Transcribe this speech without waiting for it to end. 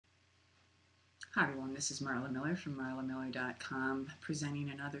Hi everyone, this is Marla Miller from marlamiller.com presenting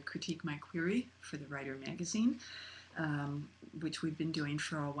another Critique My Query for the Writer magazine, which we've been doing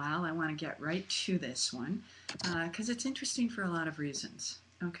for a while. I want to get right to this one because it's interesting for a lot of reasons.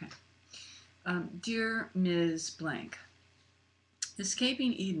 Okay. Dear Ms. Blank,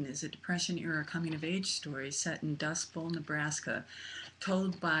 Escaping Eden is a Depression-era coming-of-age story set in Dust Bowl, Nebraska,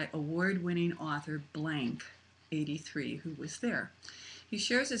 told by award-winning author Blank, 83, who was there. He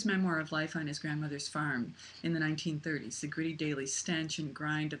shares his memoir of life on his grandmother's farm in the 1930s, the gritty daily stench and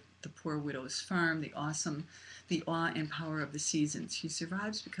grind of the poor widow's farm, the awe and power of the seasons. He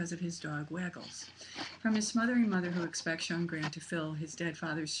survives because of his dog Waggles. From his smothering mother who expects young Grant to fill his dead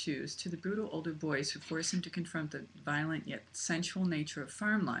father's shoes, to the brutal older boys who force him to confront the violent yet sensual nature of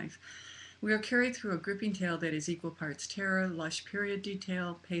farm life, we are carried through a gripping tale that is equal parts terror, lush period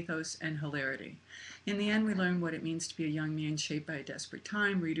detail, pathos, and hilarity. In the end, we learn what it means to be a young man shaped by a desperate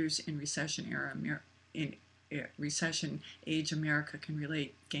time. Readers in recession age America can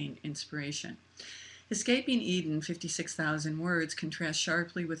relate, gain inspiration. Escaping Eden, 56,000 words, contrasts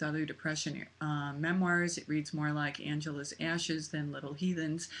sharply with other Depression memoirs. It reads more like Angela's Ashes than Little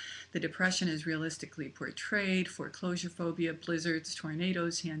Heathens. The Depression is realistically portrayed: foreclosure phobia, blizzards,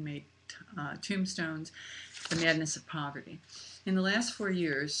 tornadoes, handmade tombstones, the madness of poverty. In the last 4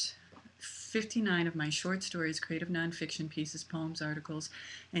 years, 59 of my short stories, creative nonfiction pieces, poems, articles,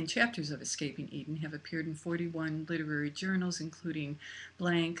 and chapters of Escaping Eden have appeared in 41 literary journals, including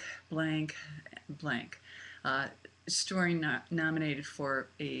blank, blank, blank. Story nominated for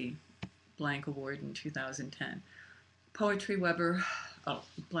a blank award in 2010. Poetry Weber,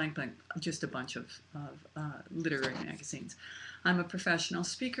 blank, blank, just a bunch of literary magazines. I'm a professional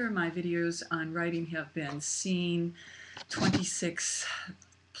speaker. My videos on writing have been seen 26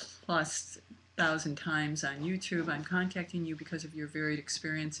 plus thousand times on YouTube. I'm contacting you because of your varied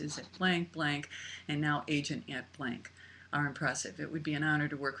experiences at blank, blank, and now agent at blank are impressive. It would be an honor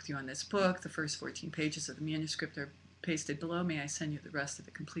to work with you on this book. The first 14 pages of the manuscript are pasted below. May I send you the rest of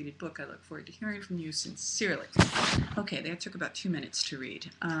the completed book? I look forward to hearing from you sincerely. Okay, that took about 2 minutes to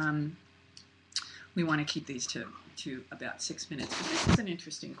read. We want to keep these to about 6 minutes, but this is an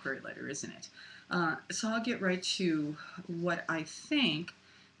interesting query letter, isn't it? So I'll get right to what I think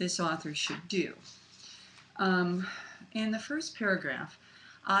this author should do. In the first paragraph,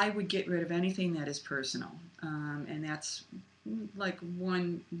 I would get rid of anything that is personal, and that's like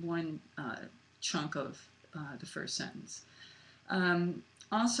one chunk of the first sentence.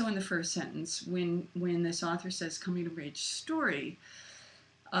 Also in the first sentence, when this author says coming of age story,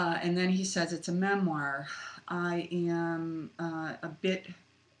 and then he says it's a memoir, I am a bit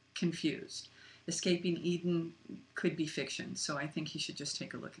confused. Escaping Eden could be fiction, so I think he should just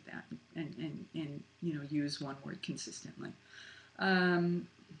take a look at that and use one word consistently. In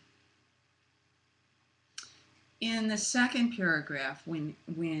the second paragraph,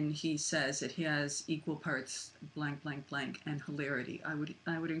 when he says it has equal parts blank, blank, blank, and hilarity, I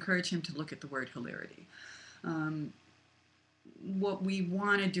would encourage him to look at the word hilarity. What we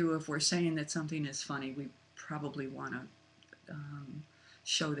want to do if we're saying that something is funny, we probably want to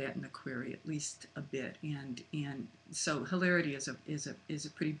show that in the query at least a bit, and so hilarity is a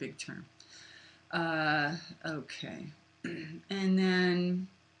pretty big term. Okay, and then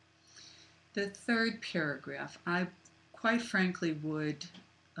the third paragraph, I quite frankly would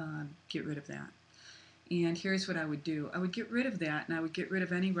get rid of that. And here's what I would do. I would get rid of that, and I would get rid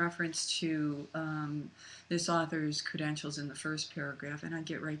of any reference to this author's credentials in the first paragraph, and I'd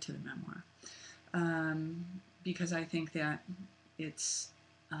get right to the memoir. Because I think that it's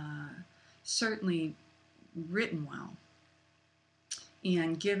certainly written well.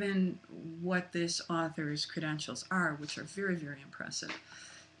 And given what this author's credentials are, which are very, very impressive,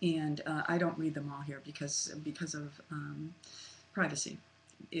 and I don't read them all here because of privacy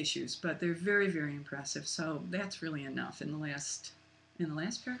issues, but they're very, very impressive. So that's really enough. In the last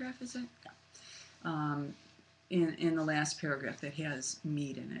paragraph, is it? Yeah. In the last paragraph that has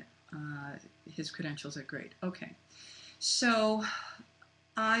meat in it, his credentials are great. Okay, so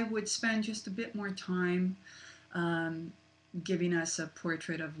I would spend just a bit more time giving us a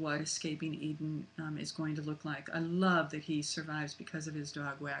portrait of what Escaping Eden is going to look like. I love that he survives because of his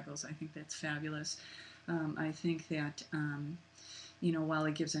dog Waggles. I think that's fabulous. I think that while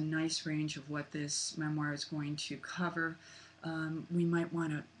it gives a nice range of what this memoir is going to cover, we might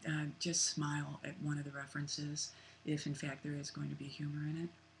want to just smile at one of the references if in fact there is going to be humor in it.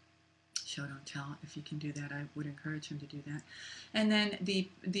 Show don't tell. If you can do that, I would encourage him to do that. And then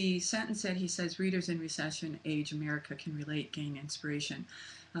the sentence that he says, readers in recession age America can relate, gain inspiration.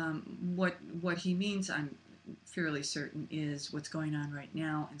 What he means, I'm fairly certain is what's going on right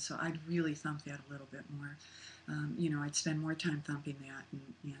now, and so I'd really thump that a little bit more. I'd spend more time thumping that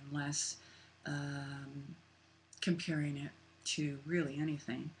and less um, comparing it to really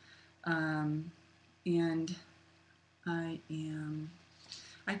anything. Um, and I am.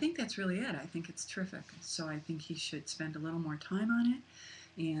 I think that's really it. I think it's terrific. So I think he should spend a little more time on it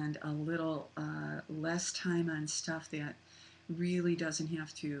and a little less time on stuff that really doesn't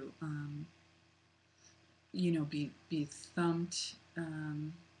have to, be thumped.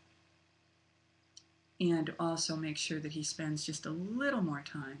 And also make sure that he spends just a little more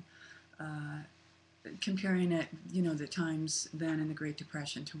time uh, comparing it, the times then in the Great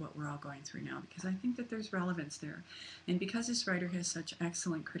Depression to what we're all going through now, because I think that there's relevance there. And because this writer has such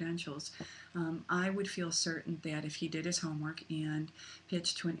excellent credentials, I would feel certain that if he did his homework and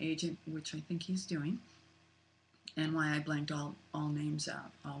pitched to an agent, which I think he's doing, and why I blanked all names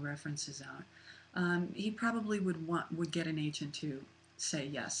out, all references out, he probably would get an agent to say,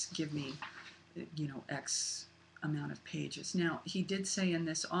 yes, give me X amount of pages. Now, he did say in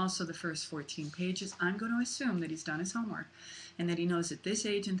this also the first 14 pages. I'm going to assume that he's done his homework and that he knows that this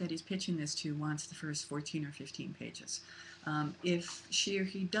agent that he's pitching this to wants the first 14 or 15 pages. If she or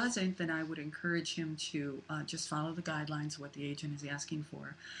he doesn't, then I would encourage him to just follow the guidelines of what the agent is asking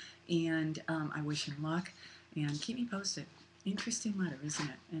for. And I wish him luck, and keep me posted. Interesting letter, isn't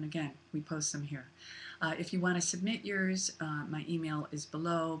it? And again, we post them here. If you want to submit yours, my email is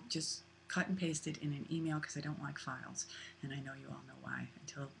below. Just cut and paste it in an email because I don't like files. And I know you all know why.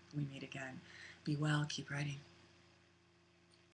 Until we meet again, be well, keep writing.